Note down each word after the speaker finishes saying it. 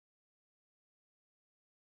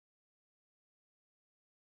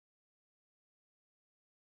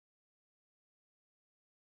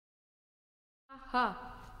Ha.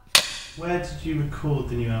 Where did you record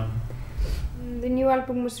the new album? The new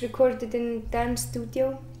album was recorded in Dan's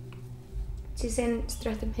studio, which is in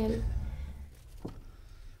Streatham Hill.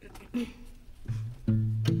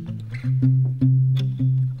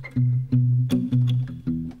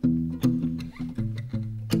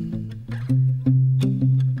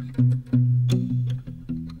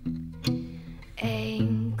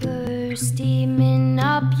 Anger steaming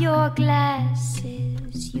up your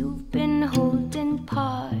glasses. You've been holding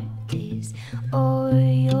parties all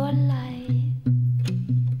your life.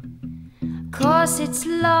 'Cause it's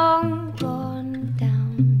long gone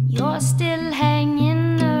down. You're still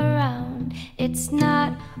hanging around. It's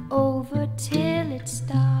not over till it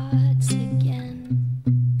starts again.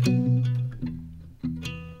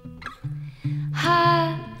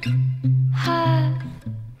 Ha, ha,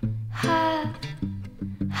 ha,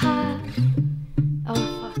 ha.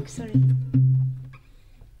 Oh fuck, sorry.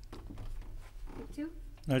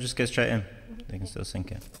 No, just go straight in. They can still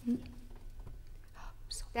sync it.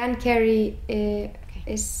 Dan Carey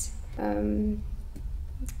is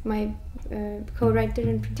my co-writer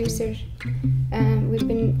and producer.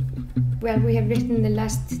 We have written the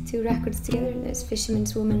last 2 records together. There's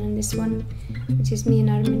Fisherman's Woman and this one, which is me and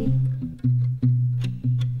Armini.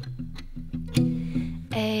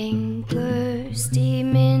 Anger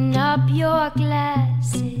steaming up your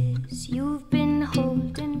glasses. You've been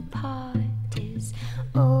holding parties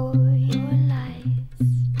all your life.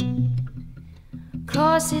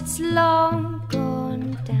 'Cause it's long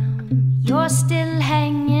gone down. You're still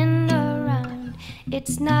hanging around.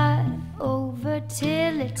 It's not over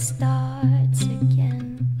till it starts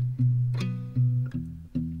again.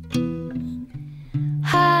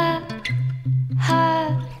 Ha, ha,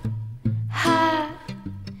 ha.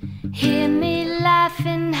 Hear me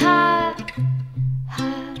laughing, ha,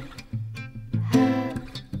 ha, ha.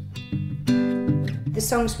 The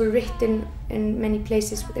songs were written in many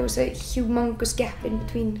places. There was a humongous gap in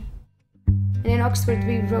between. And in Oxford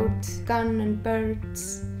we wrote Gun and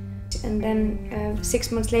Birds. And then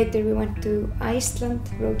 6 months later we went to Iceland,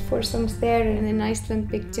 wrote 4 songs there. And in Iceland,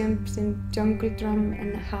 Big Jumps and Jungle Drum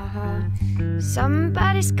and Ha Ha.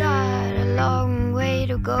 Somebody's got a long way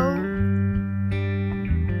to go.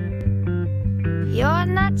 You're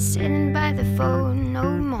not sitting by the phone no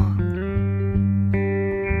more.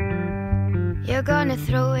 You're gonna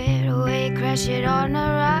throw it away, crash it on a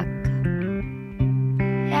rock.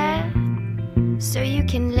 Yeah, so you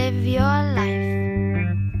can live your life.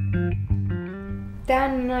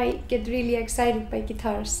 Dan and I get really excited by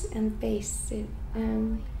guitars and bass.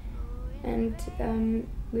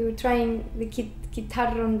 We were trying the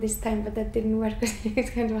guitarron this time, but that didn't work.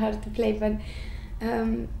 It's kind of hard to play, but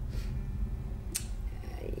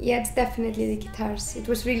yeah, it's definitely the guitars. It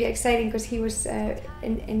was really exciting because he was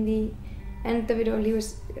in the end of it all, he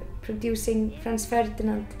was producing Franz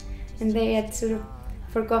Ferdinand, and they had sort of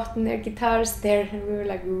forgotten their guitars there, and we were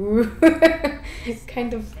like, ooh,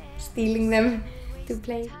 kind of stealing them to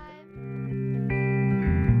play.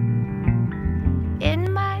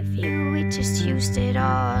 In my view, we just used it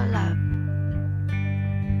all up.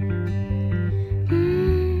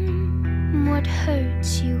 What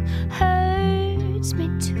hurts you hurts me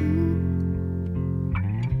too.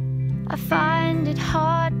 I find it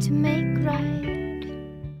hard to make right